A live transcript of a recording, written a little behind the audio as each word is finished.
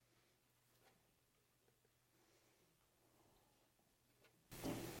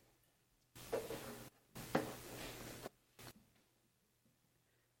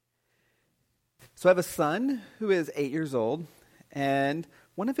So I have a son who is 8 years old, and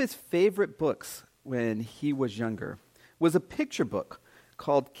one of his favorite books when he was younger was a picture book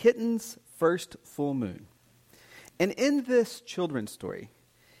called Kitten's First Full Moon. And in this children's story,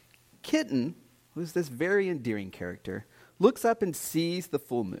 Kitten, who's this very endearing character, looks up and sees the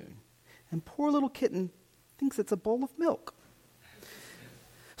full moon. And poor little Kitten thinks it's a bowl of milk.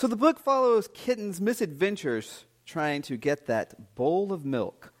 So the book follows Kitten's misadventures trying to get that bowl of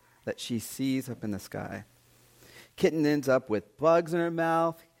milk that she sees up in the sky. Kitten ends up with bugs in her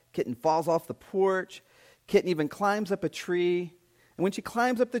mouth. Kitten falls off the porch. Kitten even climbs up a tree. And when she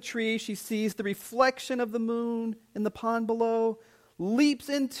climbs up the tree, she sees the reflection of the moon in the pond below, leaps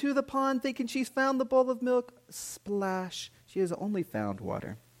into the pond thinking she's found the bowl of milk. Splash. She has only found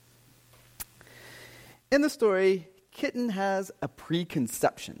water. In the story, Kitten has a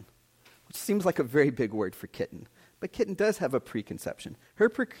preconception, which seems like a very big word for Kitten. But Kitten does have a preconception. Her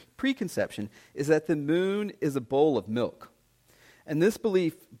preconception is that the moon is a bowl of milk. And this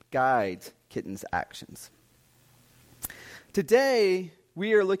belief guides Kitten's actions. Today,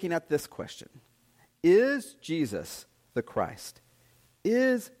 we are looking at this question. Is Jesus the Christ?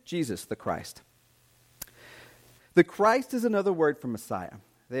 Is Jesus the Christ? The Christ is another word for Messiah.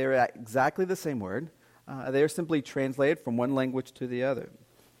 They are exactly the same word. They are simply translated from one language to the other.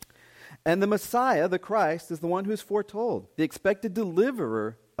 And the Messiah, the Christ, is the one who is foretold, the expected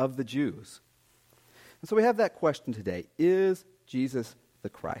deliverer of the Jews. And so we have that question today. Is Jesus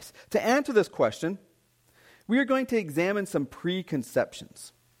the Christ? To answer this question, we are going to examine some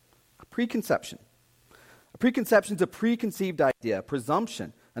preconceptions. A preconception. A preconception is a preconceived idea, a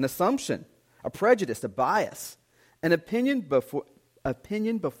presumption, an assumption, a prejudice, a bias, an opinion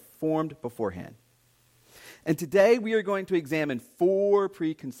formed beforehand. And today we are going to examine 4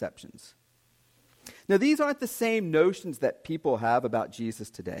 preconceptions. Now, these aren't the same notions that people have about Jesus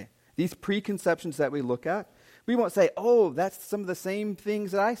today. These preconceptions that we look at, we won't say, oh, that's some of the same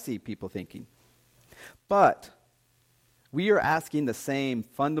things that I see people thinking. But we are asking the same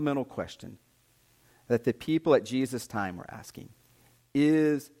fundamental question that the people at Jesus' time were asking.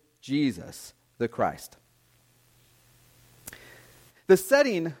 Is Jesus the Christ? The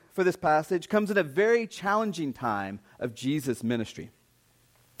setting for this passage comes in a very challenging time of Jesus' ministry.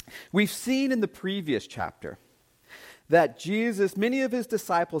 We've seen in the previous chapter that Jesus, many of his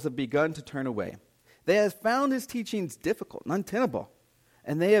disciples have begun to turn away. They have found his teachings difficult and untenable,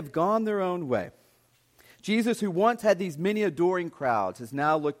 and they have gone their own way. Jesus, who once had these many adoring crowds, has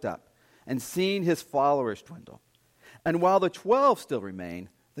now looked up and seen his followers dwindle. And while the 12 still remain,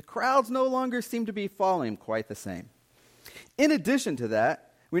 the crowds no longer seem to be following quite the same. In addition to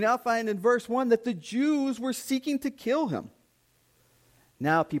that, we now find in verse 1 that the Jews were seeking to kill him.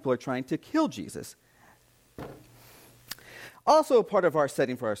 Now people are trying to kill Jesus. Also a part of our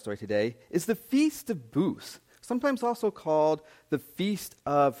setting for our story today is the Feast of Booths, sometimes also called the Feast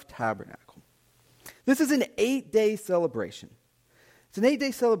of Tabernacle. This is an 8-day celebration. It's an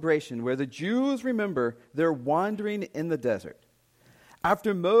 8-day celebration where the Jews remember their wandering in the desert.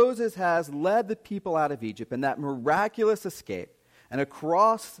 After Moses has led the people out of Egypt in that miraculous escape and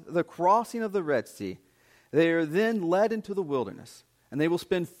across the crossing of the Red Sea, they are then led into the wilderness, and they will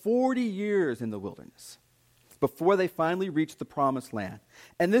spend 40 years in the wilderness before they finally reach the promised land.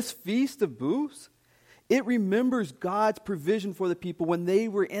 And this Feast of Booths, it remembers God's provision for the people when they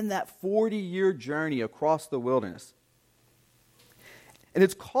were in that 40-year journey across the wilderness. And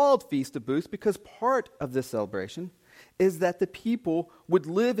it's called Feast of Booths because part of this celebration is that the people would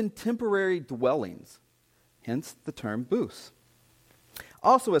live in temporary dwellings, hence the term booths.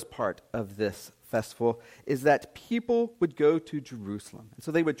 Also as part of this festival is that people would go to Jerusalem. And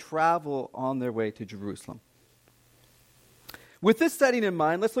so they would travel on their way to Jerusalem. With this setting in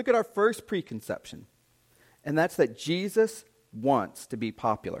mind, let's look at our first preconception, and that's that Jesus wants to be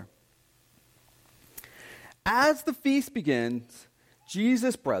popular. As the feast begins,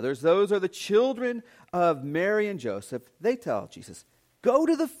 Jesus' brothers, those are the children of Mary and Joseph, they tell Jesus, go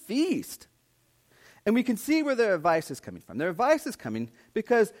to the feast. And we can see where their advice is coming from. Their advice is coming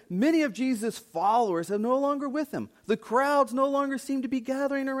because many of Jesus' followers are no longer with him. The crowds no longer seem to be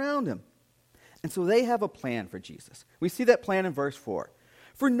gathering around him. And so they have a plan for Jesus. We see that plan in verse 4.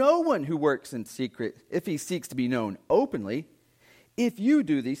 For no one who works in secret, if he seeks to be known openly, if you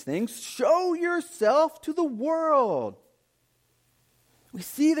do these things, show yourself to the world. We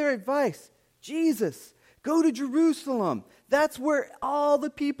see their advice. Jesus, go to Jerusalem. That's where all the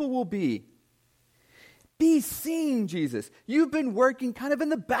people will be. Be seen, Jesus. You've been working kind of in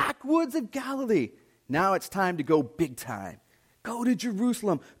the backwoods of Galilee. Now it's time to go big time. Go to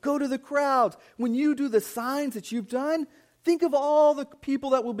Jerusalem. Go to the crowds. When you do the signs that you've done, think of all the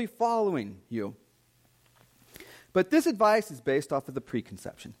people that will be following you. But this advice is based off of the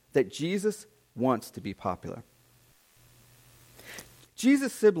preconception that Jesus wants to be popular.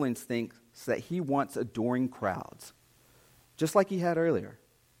 Jesus' siblings think that he wants adoring crowds, just like he had earlier.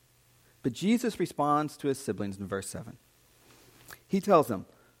 But Jesus responds to his siblings in verse 7. He tells them,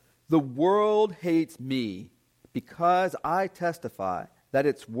 "The world hates me because I testify that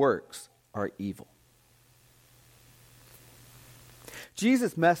its works are evil."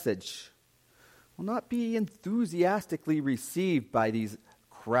 Jesus' message will not be enthusiastically received by these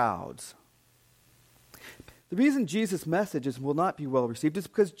crowds. The reason Jesus' messages will not be well received is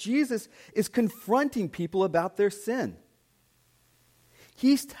because Jesus is confronting people about their sin.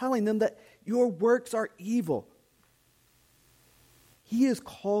 He's telling them that your works are evil. He is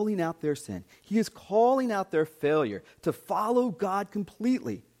calling out their sin. He is calling out their failure to follow God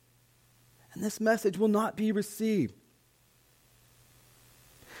completely. And this message will not be received.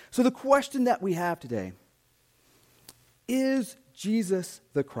 So the question that we have today, is Jesus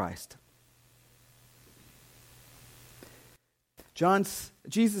the Christ?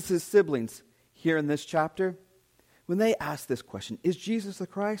 Jesus' siblings here in this chapter, when they ask this question, is Jesus the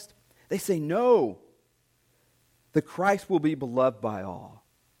Christ? They say no. The Christ will be beloved by all,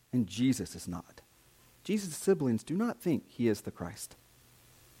 and Jesus is not. Jesus' siblings do not think he is the Christ.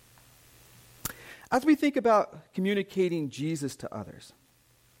 As we think about communicating Jesus to others,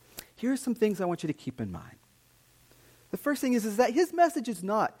 here are some things I want you to keep in mind. The first thing is that his message is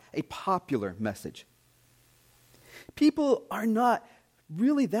not a popular message. People are not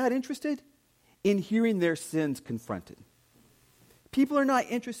really that interested in hearing their sins confronted. People are not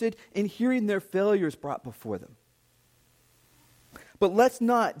interested in hearing their failures brought before them. But let's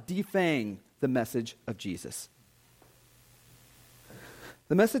not defang the message of Jesus.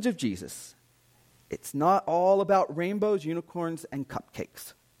 The message of Jesus, it's not all about rainbows, unicorns, and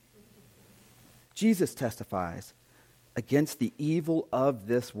cupcakes. Jesus testifies against the evil of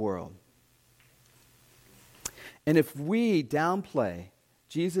this world. And if we downplay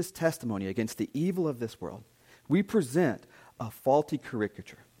Jesus' testimony against the evil of this world, we present a faulty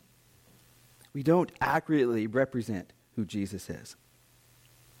caricature. We don't accurately represent who Jesus is.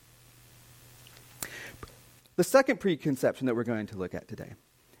 The second preconception that we're going to look at today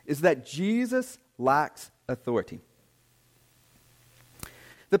is that Jesus lacks authority.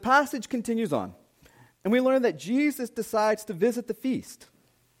 The passage continues on, and we learn that Jesus decides to visit the feast.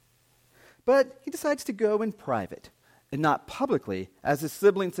 But he decides to go in private and not publicly, as his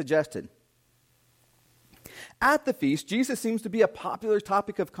siblings suggested. At the feast, Jesus seems to be a popular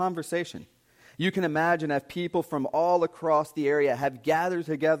topic of conversation. You can imagine if people from all across the area have gathered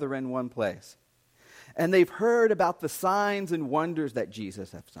together in one place. And they've heard about the signs and wonders that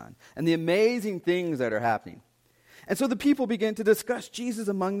Jesus has done and the amazing things that are happening. And so the people begin to discuss Jesus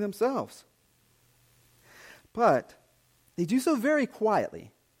among themselves. But they do so very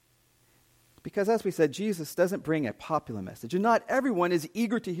quietly. Because as we said, Jesus doesn't bring a popular message, and not everyone is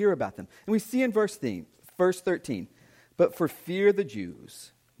eager to hear about them. And we see in verse 13, but for fear of the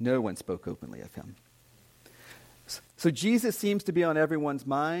Jews, no one spoke openly of him. So Jesus seems to be on everyone's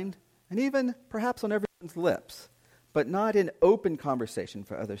mind, and even perhaps on everyone's lips, but not in open conversation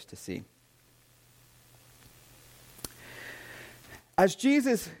for others to see. As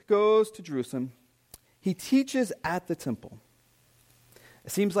Jesus goes to Jerusalem, he teaches at the temple.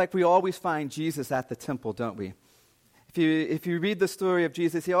 It seems like we always find Jesus at the temple, don't we? If you read the story of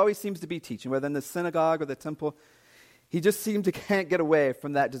Jesus, he always seems to be teaching, whether in the synagogue or the temple. He just seems to can't get away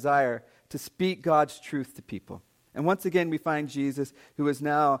from that desire to speak God's truth to people. And once again, we find Jesus, who has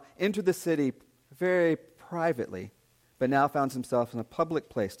now entered the city very privately, but now finds himself in a public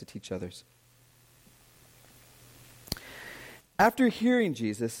place to teach others. After hearing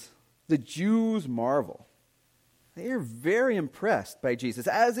Jesus, the Jews marvel. They are very impressed by Jesus,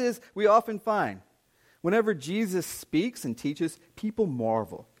 as is we often find. Whenever Jesus speaks and teaches, people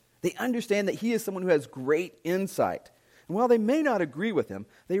marvel. They understand that he is someone who has great insight. And while they may not agree with him,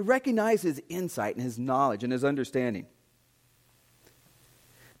 they recognize his insight and his knowledge and his understanding.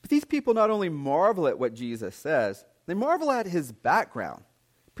 But these people not only marvel at what Jesus says, they marvel at his background,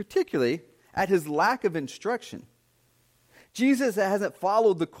 particularly at his lack of instruction. Jesus hasn't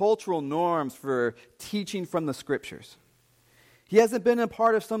followed the cultural norms for teaching from the scriptures. He hasn't been a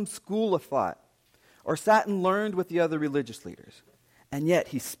part of some school of thought or sat and learned with the other religious leaders. And yet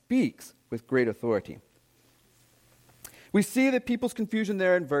he speaks with great authority. We see the people's confusion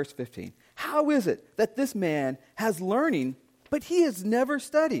there in verse 15. How is it that this man has learning, but he has never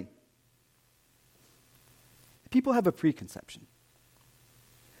studied? People have a preconception.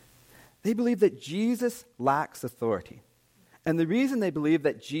 They believe that Jesus lacks authority. And the reason they believe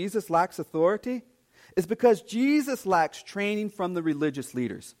that Jesus lacks authority is because Jesus lacks training from the religious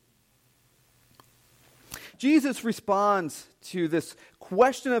leaders. Jesus responds to this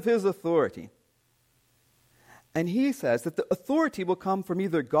question of his authority. And he says that the authority will come from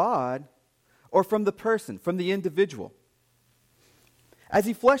either God or from the person, from the individual. As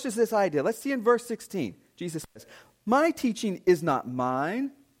he fleshes this idea, let's see in verse 16. Jesus says, "My teaching is not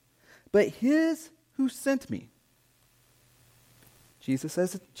mine, but his who sent me." Jesus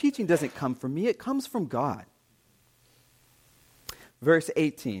says, teaching doesn't come from me, it comes from God. Verse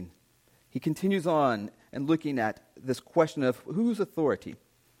 18, he continues on and looking at this question of whose authority.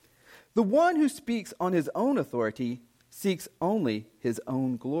 "The one who speaks on his own authority seeks only his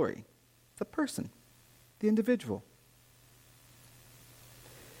own glory." The person, the individual.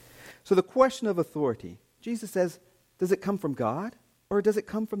 So the question of authority, Jesus says, does it come from God or does it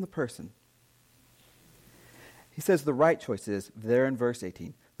come from the person? He says the right choice is, there in verse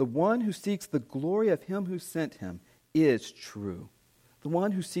 18, "The one who seeks the glory of him who sent him is true." The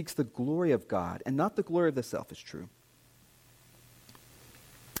one who seeks the glory of God and not the glory of the self is true.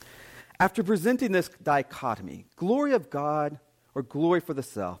 After presenting this dichotomy, glory of God or glory for the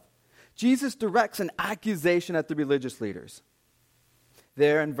self, Jesus directs an accusation at the religious leaders.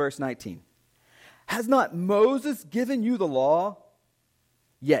 There in verse 19, "Has not Moses given you the law?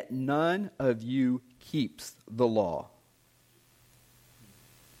 Yet none of you keeps the law."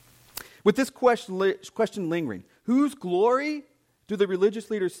 With this question lingering, whose glory do the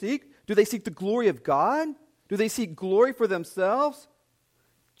religious leaders seek? Do they seek the glory of God? Do they seek glory for themselves?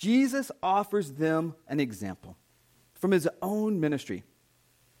 Jesus offers them an example from his own ministry.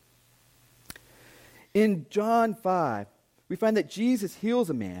 In John 5, we find that Jesus heals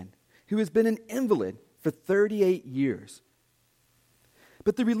a man who has been an invalid for 38 years.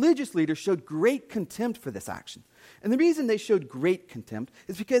 But the religious leaders showed great contempt for this action. And the reason they showed great contempt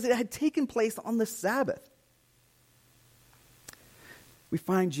is because it had taken place on the Sabbath. We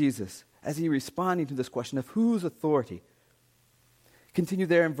find Jesus, as he responding to this question of whose authority, continue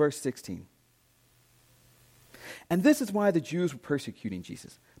there in verse 16. "And this is why the Jews were persecuting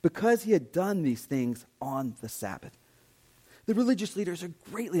Jesus, because he had done these things on the Sabbath." The religious leaders are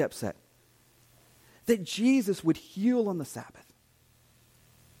greatly upset that Jesus would heal on the Sabbath.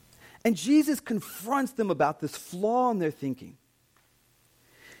 And Jesus confronts them about this flaw in their thinking.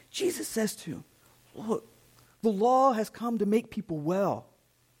 Jesus says to them, "Look, the law has come to make people well.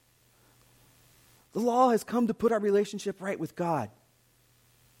 The law has come to put our relationship right with God.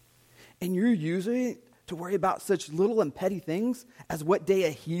 And you're using it to worry about such little and petty things as what day a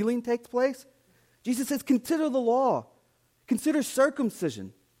healing takes place?" Jesus says, consider the law. Consider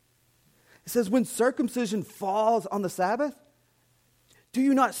circumcision. It says, when circumcision falls on the Sabbath, do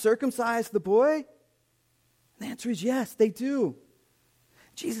you not circumcise the boy? And the answer is yes, they do.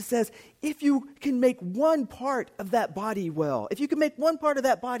 Jesus says, if you can make one part of that body well, if you can make one part of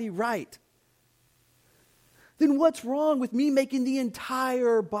that body right, then what's wrong with me making the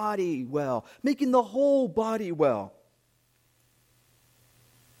entire body well, making the whole body well?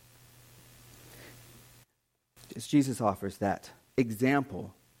 As Jesus offers that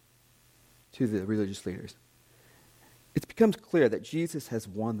example to the religious leaders, it becomes clear that Jesus has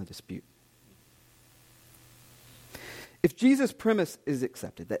won the dispute. If Jesus' premise is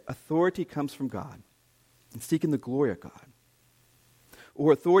accepted, that authority comes from God and seeking the glory of God,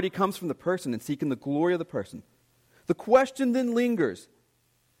 or authority comes from the person and seeking the glory of the person, the question then lingers,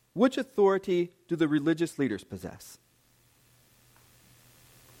 which authority do the religious leaders possess?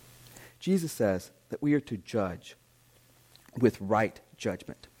 Jesus says that we are to judge with right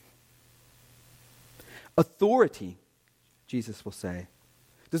judgment. Authority, Jesus will say,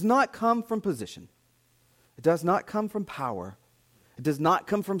 does not come from position. It does not come from power. It does not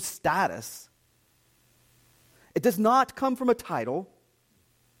come from status. It does not come from a title.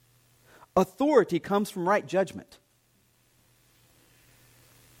 Authority comes from right judgment.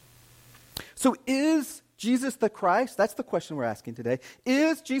 So is Jesus the Christ? That's the question we're asking today.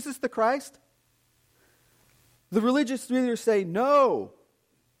 Is Jesus the Christ? The religious leaders say no.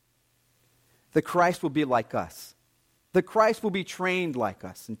 The Christ will be like us. The Christ will be trained like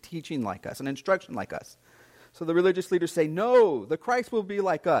us and teaching like us and instruction like us. So the religious leaders say, no, the Christ will be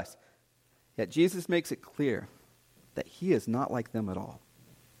like us. Yet Jesus makes it clear that he is not like them at all.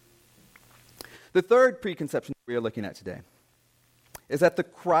 The third preconception we are looking at today is that the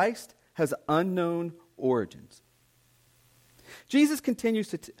Christ has unknown origins. Jesus continues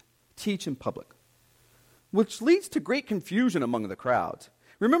to teach in public, which leads to great confusion among the crowds.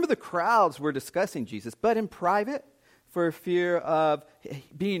 Remember, the crowds were discussing Jesus, but in private for fear of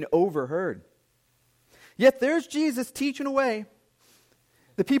being overheard. Yet there's Jesus teaching away.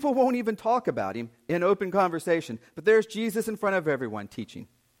 The people won't even talk about him in open conversation, but there's Jesus in front of everyone teaching.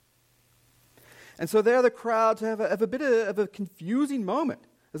 And so there the crowds have a bit of a confusing moment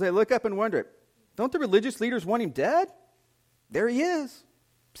as they look up and wonder, don't the religious leaders want him dead? There he is.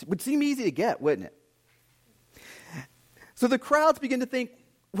 It would seem easy to get, wouldn't it? So the crowds begin to think,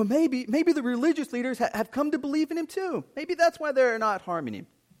 well, maybe the religious leaders have come to believe in him too. Maybe that's why they're not harming him.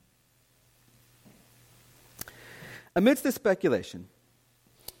 Amidst this speculation,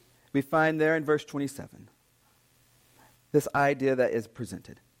 we find there in verse 27 this idea that is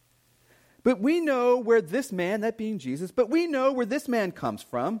presented. But we know where this man, that being Jesus, but we know where this man comes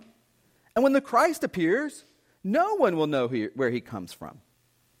from. And when the Christ appears, no one will know where he comes from.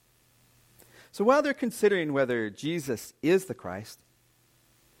 So while they're considering whether Jesus is the Christ,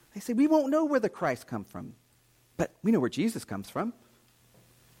 they say, we won't know where the Christ comes from, but we know where Jesus comes from.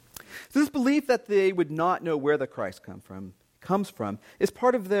 So this belief that they would not know where the Christ comes from is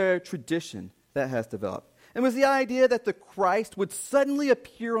part of their tradition that has developed. And was the idea that the Christ would suddenly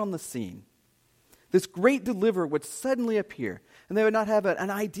appear on the scene. This great deliverer would suddenly appear, and they would not have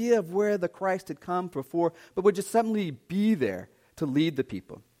an idea of where the Christ had come before, but would just suddenly be there to lead the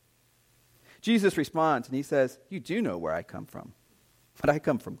people. Jesus responds, and he says, you do know where I come from, but I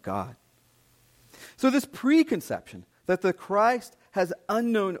come from God. So this preconception that the Christ has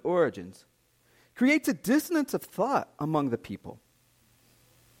unknown origins creates a dissonance of thought among the people.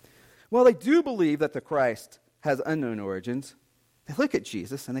 While they do believe that the Christ has unknown origins, they look at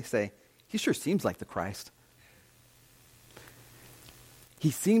Jesus and they say, he sure seems like the Christ.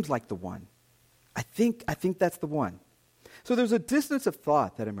 He seems like the one. I think that's the one. So there's a dissonance of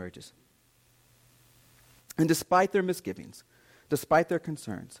thought that emerges. And despite their misgivings, despite their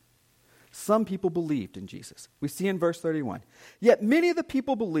concerns, some people believed in Jesus. We see in verse 31, yet many of the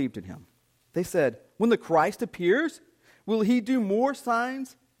people believed in him. They said, when the Christ appears, will he do more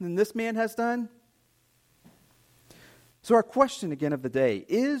signs than this man has done? So our question again of the day,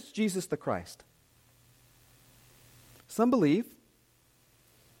 is Jesus the Christ? Some believe,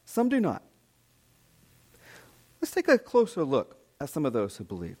 some do not. Let's take a closer look at some of those who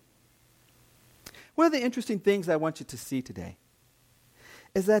believe. One of the interesting things I want you to see today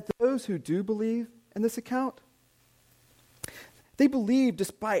is that those who do believe in this account, they believe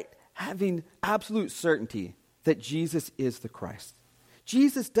despite having absolute certainty that Jesus is the Christ.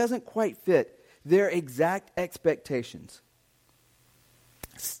 Jesus doesn't quite fit their exact expectations.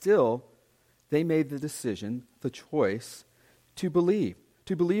 Still, they made the decision, the choice, to believe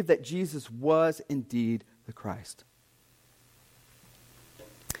that Jesus was indeed the Christ.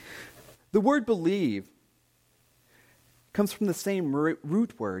 The word believe comes from the same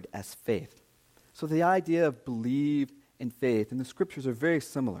root word as faith. So the idea of believe and faith in the scriptures are very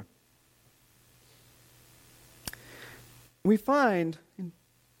similar. We find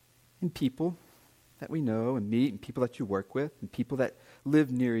in people that we know and meet, and people that you work with, and people that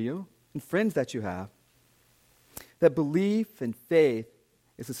live near you, and friends that you have, that belief and faith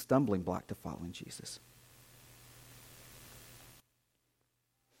is a stumbling block to following Jesus.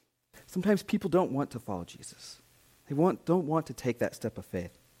 Sometimes people don't want to follow Jesus. They don't want to take that step of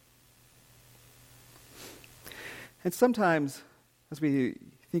faith. And sometimes, as we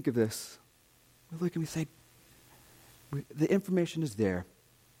think of this, we look and we say, the information is there,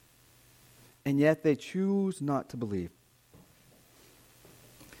 and yet they choose not to believe.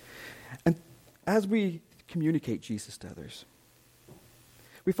 And as we communicate Jesus to others,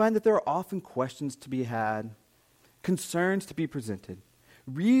 we find that there are often questions to be had, concerns to be presented,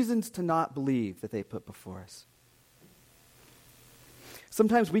 reasons to not believe that they put before us.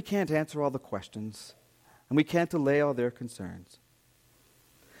 Sometimes we can't answer all the questions, and we can't allay all their concerns.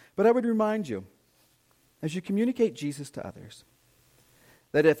 But I would remind you, as you communicate Jesus to others,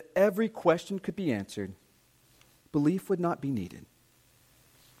 that if every question could be answered, belief would not be needed.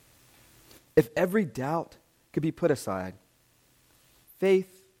 If every doubt could be put aside,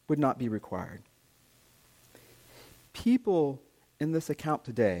 faith would not be required. People in this account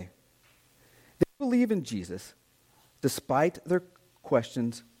today, they believe in Jesus despite their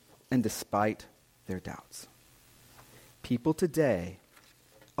questions and despite their doubts. People today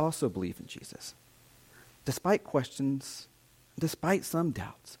also believe in Jesus. Despite questions, despite some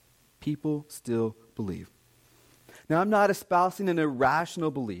doubts, people still believe. Now, I'm not espousing an irrational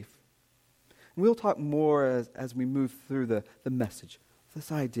belief. We'll talk more as we move through the message,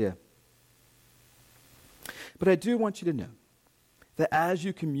 this idea. But I do want you to know that as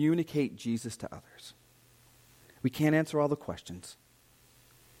you communicate Jesus to others, we can't answer all the questions.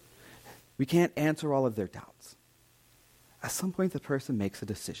 We can't answer all of their doubts. At some point, the person makes a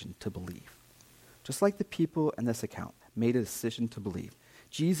decision to believe. Just like the people in this account made a decision to believe.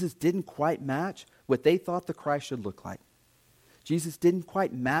 Jesus didn't quite match what they thought the Christ should look like. Jesus didn't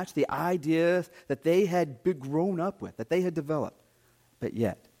quite match the ideas that they had been grown up with, that they had developed. But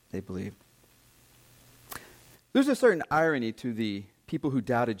yet, they believed. There's a certain irony to the people who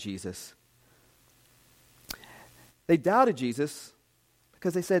doubted Jesus. They doubted Jesus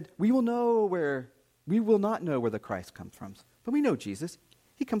because they said, we will not know where the Christ comes from. But we know Jesus.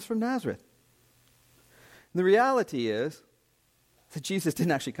 He comes from Nazareth. And the reality is that Jesus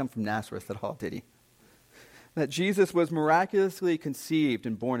didn't actually come from Nazareth at all, did he? That Jesus was miraculously conceived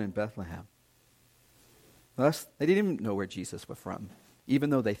and born in Bethlehem. Thus, they didn't even know where Jesus was from, even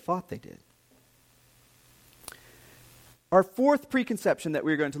though they thought they did. Our fourth preconception that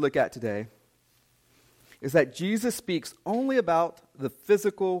we're going to look at today is that Jesus speaks only about the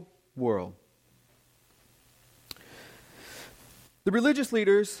physical world. The religious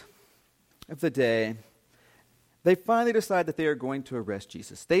leaders of the day, they finally decide that they are going to arrest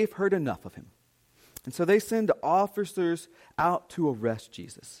Jesus. They've heard enough of him. And so they send officers out to arrest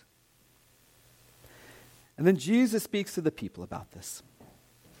Jesus. And then Jesus speaks to the people about this.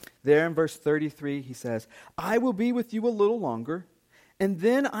 There in verse 33, he says, I will be with you a little longer, and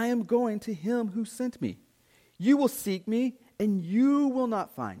then I am going to him who sent me. You will seek me, and you will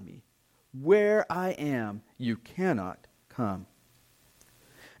not find me. Where I am, you cannot come.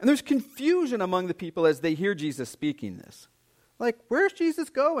 And there's confusion among the people as they hear Jesus speaking this. Like, where's Jesus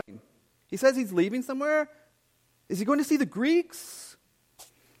going? He says he's leaving somewhere. Is he going to see the Greeks?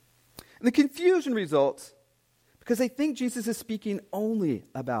 And the confusion results because they think Jesus is speaking only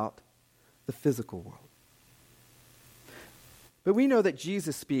about the physical world. But we know that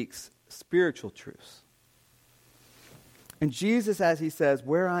Jesus speaks spiritual truths. And Jesus, as he says,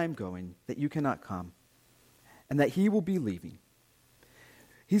 where I am going, that you cannot come, and that he will be leaving.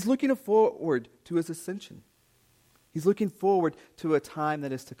 He's looking forward to his ascension. He's looking forward to a time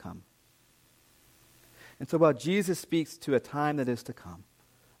that is to come. And so while Jesus speaks to a time that is to come,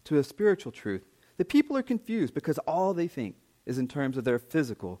 to a spiritual truth, the people are confused because all they think is in terms of their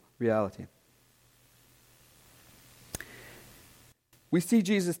physical reality. We see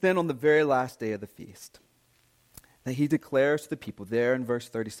Jesus then on the very last day of the feast, that he declares to the people there in verse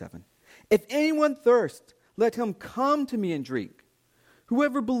 37, if anyone thirsts, let him come to me and drink.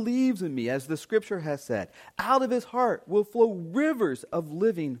 Whoever believes in me, as the scripture has said, out of his heart will flow rivers of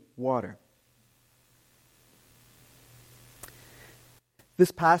living water.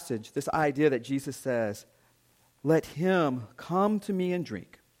 This passage, this idea that Jesus says, let him come to me and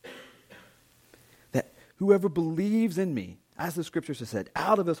drink. That whoever believes in me, as the scriptures have said,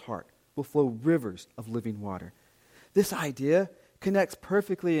 out of his heart will flow rivers of living water. This idea connects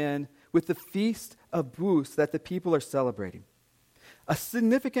perfectly in with the Feast of Booths that the people are celebrating. A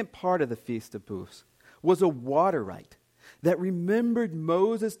significant part of the Feast of Booths was a water rite that remembered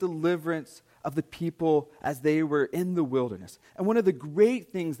Moses' deliverance of the people as they were in the wilderness. And one of the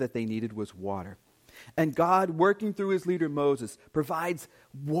great things that they needed was water. And God, working through his leader Moses, provides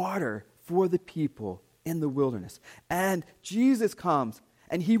water for the people in the wilderness. And Jesus comes,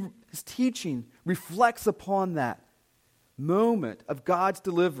 and his teaching reflects upon that moment of God's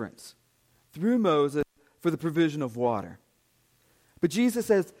deliverance through Moses for the provision of water. But Jesus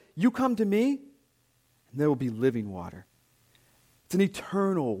says, you come to me, and there will be living water. It's an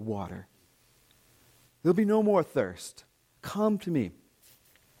eternal water. There'll be no more thirst. Come to me.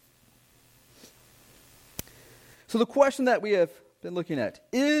 So the question that we have been looking at,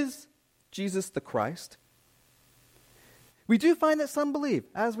 is Jesus the Christ? We do find that some believe,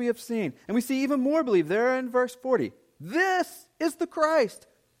 as we have seen. And we see even more believe there in verse 40. This is the Christ.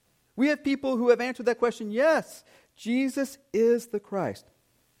 We have people who have answered that question, yes, Jesus is the Christ.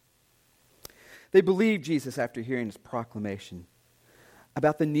 They believe Jesus after hearing his proclamation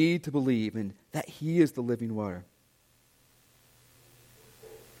about the need to believe and that he is the living water.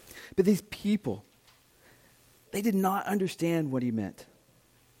 But these people, they did not understand what he meant.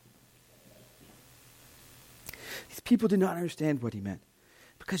 These people did not understand what he meant.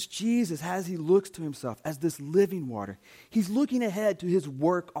 Because Jesus, as he looks to himself as this living water, he's looking ahead to his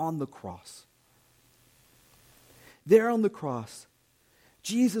work on the cross. There on the cross,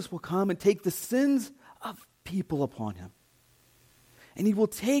 Jesus will come and take the sins of people upon him. And he will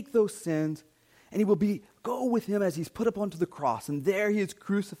take those sins and he will go with him as he's put up onto the cross. And there he is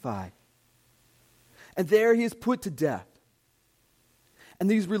crucified. And there he is put to death. And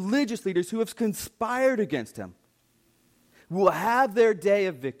these religious leaders who have conspired against him will have their day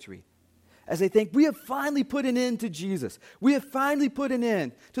of victory as they think, we have finally put an end to Jesus. We have finally put an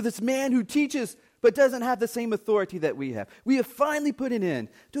end to this man who teaches but doesn't have the same authority that we have. We have finally put an end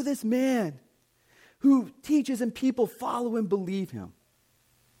to this man who teaches and people follow and believe him.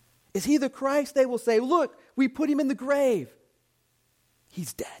 Is he the Christ? They will say, look, we put him in the grave.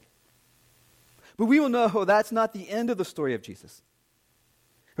 He's dead. But we will know that's not the end of the story of Jesus.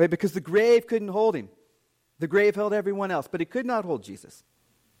 Right? Because the grave couldn't hold him. The grave held everyone else, but it could not hold Jesus.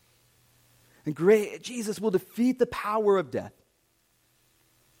 And Jesus will defeat the power of death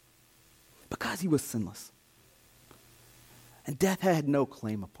because he was sinless. And death had no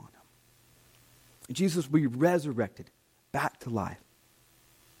claim upon him. And Jesus will be resurrected back to life.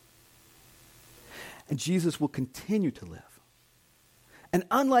 And Jesus will continue to live. And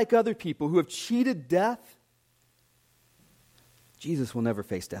unlike other people who have cheated death, Jesus will never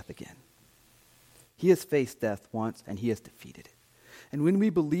face death again. He has faced death once and he has defeated it. And when we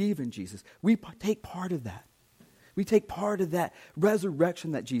believe in Jesus, we take part of that. We take part of that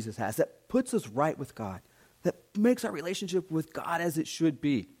resurrection that Jesus has, that puts us right with God, that makes our relationship with God as it should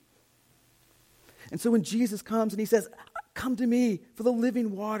be. And so when Jesus comes and he says, come to me for the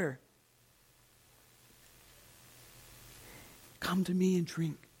living water. Come to me and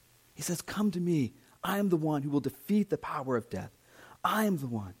drink. He says, come to me. I am the one who will defeat the power of death. I am the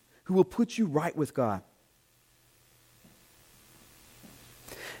one who will put you right with God.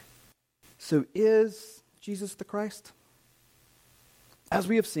 So is Jesus the Christ? As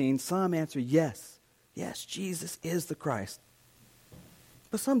we have seen, some answer yes. Yes, Jesus is the Christ.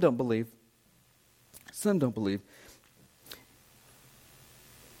 But some don't believe. Some don't believe.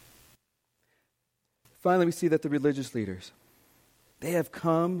 Finally, we see that the religious leaders, they have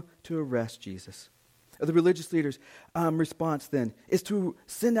come to arrest Jesus. The religious leaders' response then is to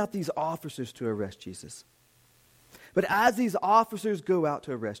send out these officers to arrest Jesus. But as these officers go out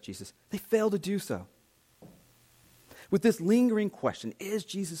to arrest Jesus, they fail to do so. With this lingering question, is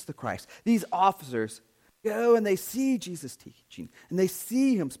Jesus the Christ? These officers go and they see Jesus teaching, and they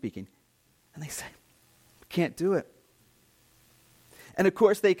see him speaking, and they say, we can't do it. And of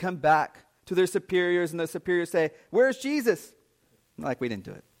course, they come back to their superiors, and the superiors say, where's Jesus? And like, we didn't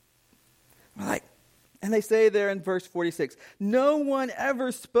do it. We're like, and they say there in verse 46, no one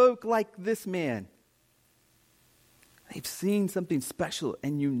ever spoke like this man. They've seen something special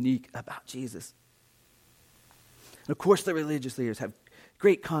and unique about Jesus. And of course, the religious leaders have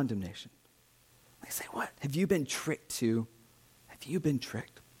great condemnation. They say, what? Have you been tricked too? Have you been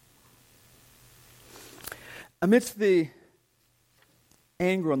tricked? Amidst the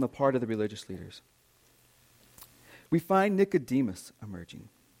anger on the part of the religious leaders, we find Nicodemus emerging.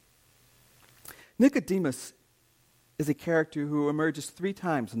 Nicodemus is a character who emerges 3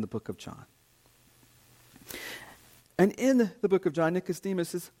 times in the book of John. And in the book of John,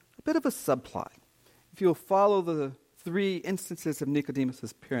 Nicodemus is a bit of a subplot. If you'll follow the 3 instances of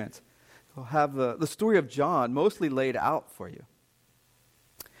Nicodemus' appearance, you'll have the story of John mostly laid out for you.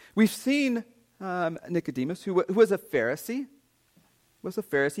 We've seen Nicodemus, who was a Pharisee.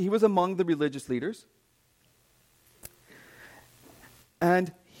 He was among the religious leaders.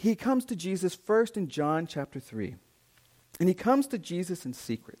 And he comes to Jesus first in John chapter 3. And he comes to Jesus in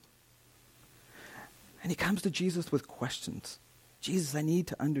secret. And he comes to Jesus with questions. Jesus, I need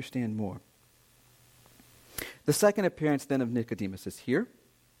to understand more. The second appearance then of Nicodemus is here.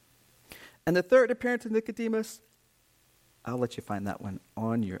 And the third appearance of Nicodemus, I'll let you find that one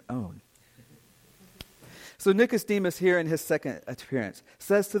on your own. So Nicodemus here in his second appearance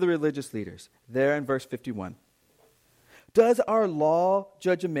says to the religious leaders, there in verse 51, does our law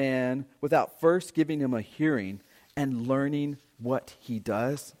judge a man without first giving him a hearing and learning what he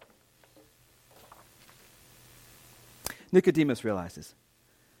does? Nicodemus realizes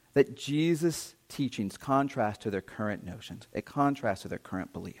that Jesus' teachings contrast to their current notions. It contrasts to their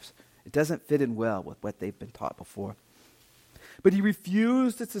current beliefs. It doesn't fit in well with what they've been taught before. But he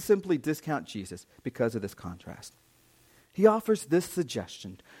refuses to simply discount Jesus because of this contrast. He offers this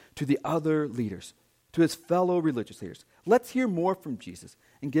suggestion to the other leaders, to his fellow religious leaders. Let's hear more from Jesus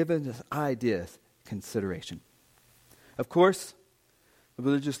and give his ideas consideration. Of course, the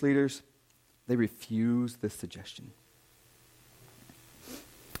religious leaders, they refuse this suggestion.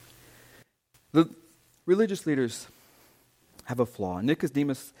 The religious leaders have a flaw.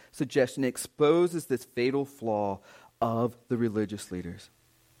 Nicodemus' suggestion exposes this fatal flaw of the religious leaders.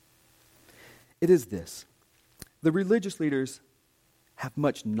 It is this. The religious leaders have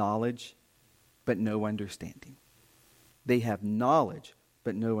much knowledge, but no understanding. They have knowledge,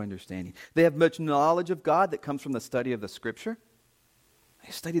 but no understanding. They have much knowledge of God that comes from the study of the Scripture.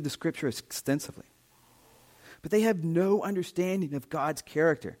 They studied the Scripture extensively. But they have no understanding of God's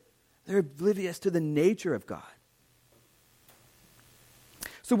character. They're oblivious to the nature of God.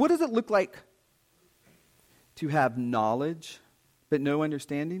 So what does it look like to have knowledge but no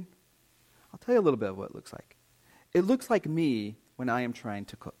understanding? I'll tell you a little bit of what it looks like. It looks like me when I am trying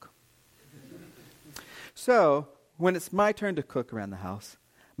to cook. So, when it's my turn to cook around the house,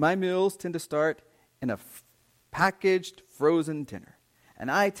 my meals tend to start in a packaged frozen dinner. And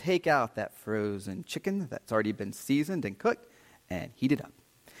I take out that frozen chicken that's already been seasoned and cooked and heat it up.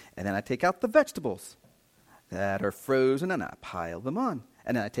 And then I take out the vegetables that are frozen and I pile them on.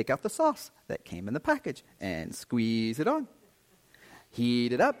 And then I take out the sauce that came in the package and squeeze it on.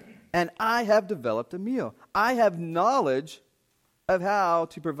 Heat it up, and I have developed a meal. I have knowledge of how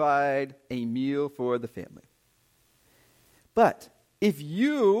to provide a meal for the family. But if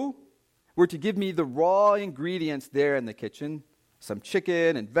you were to give me the raw ingredients there in the kitchen, some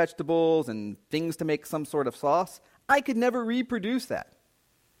chicken and vegetables and things to make some sort of sauce, I could never reproduce that.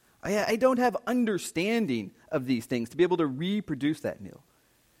 I don't have understanding of these things to be able to reproduce that meal.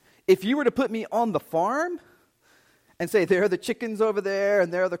 If you were to put me on the farm and say, there are the chickens over there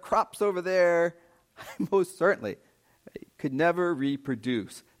and there are the crops over there, I most certainly could never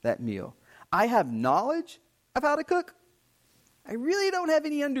reproduce that meal. I have knowledge of how to cook. I really don't have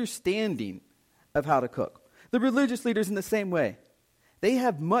any understanding of how to cook. The religious leaders in the same way. They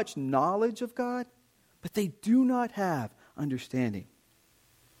have much knowledge of God, but they do not have understanding.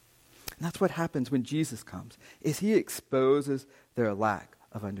 And that's what happens when Jesus comes, is he exposes their lack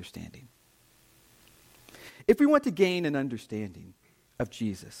of understanding. If we want to gain an understanding of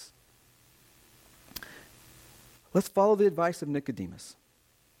Jesus, let's follow the advice of Nicodemus.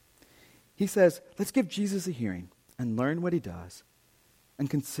 He says, let's give Jesus a hearing and learn what he does and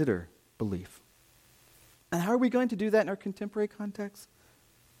consider belief. And how are we going to do that in our contemporary context?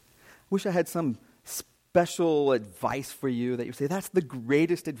 Wish I had some special advice for you that you say, that's the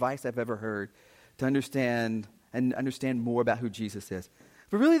greatest advice I've ever heard to understand more about who Jesus is.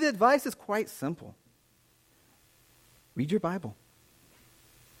 But really the advice is quite simple. Read your Bible.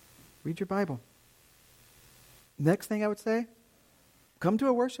 Read your Bible. Next thing I would say, come to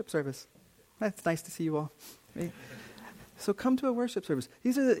a worship service. It's nice to see you all. So come to a worship service.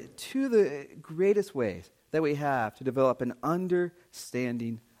 These are two of the greatest ways that we have to develop an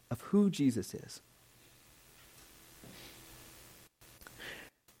understanding of who Jesus is.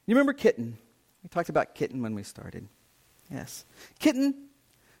 You remember Kitten? We talked about Kitten when we started. Yes. Kitten,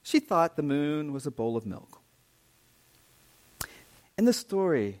 she thought the moon was a bowl of milk. In the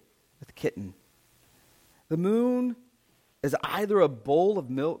story with Kitten, the moon is either a bowl of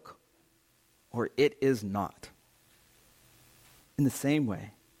milk or it is not. In the same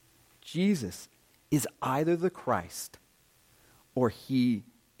way, Jesus is either the Christ or he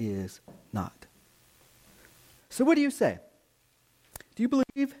is not. So what do you say? Do you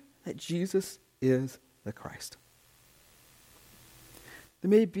believe that Jesus is the Christ? There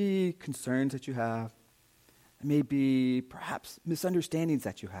may be concerns that you have. There may be perhaps misunderstandings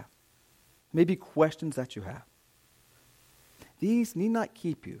that you have. Maybe questions that you have. These need not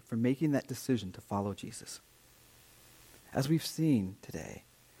keep you from making that decision to follow Jesus. As we've seen today,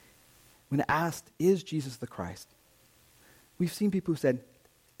 when asked, is Jesus the Christ? We've seen people who said,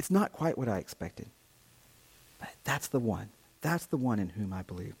 it's not quite what I expected. But that's the one. That's the one in whom I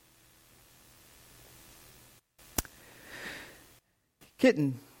believe.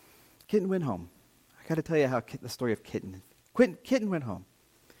 Kitten went home. I got to tell you how the story of Kitten. Kitten went home.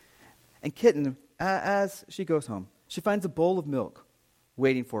 And Kitten, as she goes home, she finds a bowl of milk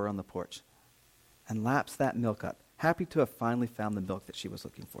waiting for her on the porch and laps that milk up, happy to have finally found the milk that she was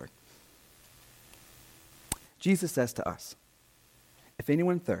looking for. Jesus says to us, if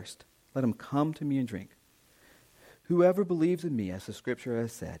anyone thirst, let him come to me and drink. Whoever believes in me, as the scripture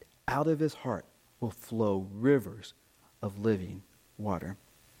has said, out of his heart will flow rivers of living water.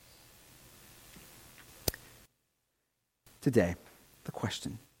 Today, the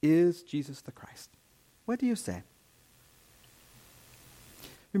question, is Jesus the Christ? What do you say?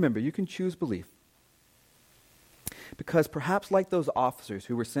 Remember, you can choose belief. Because perhaps like those officers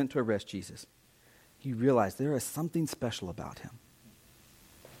who were sent to arrest Jesus, you realize there is something special about him.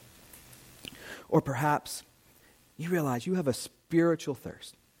 Or perhaps you realize you have a spiritual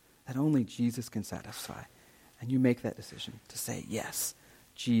thirst that only Jesus can satisfy. And you make that decision to say, yes,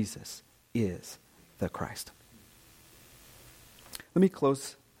 Jesus is the Christ. Let me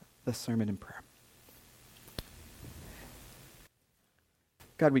close the sermon in prayer.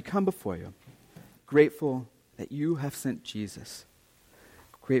 God, we come before you, grateful that you have sent Jesus.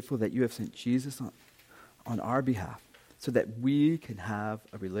 Grateful that you have sent Jesus on our behalf so that we can have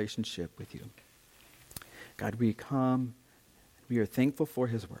a relationship with you. God, we come, we are thankful for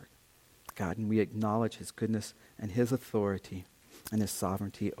his word. God, and we acknowledge his goodness and his authority and his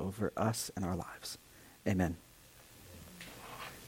sovereignty over us and our lives. Amen.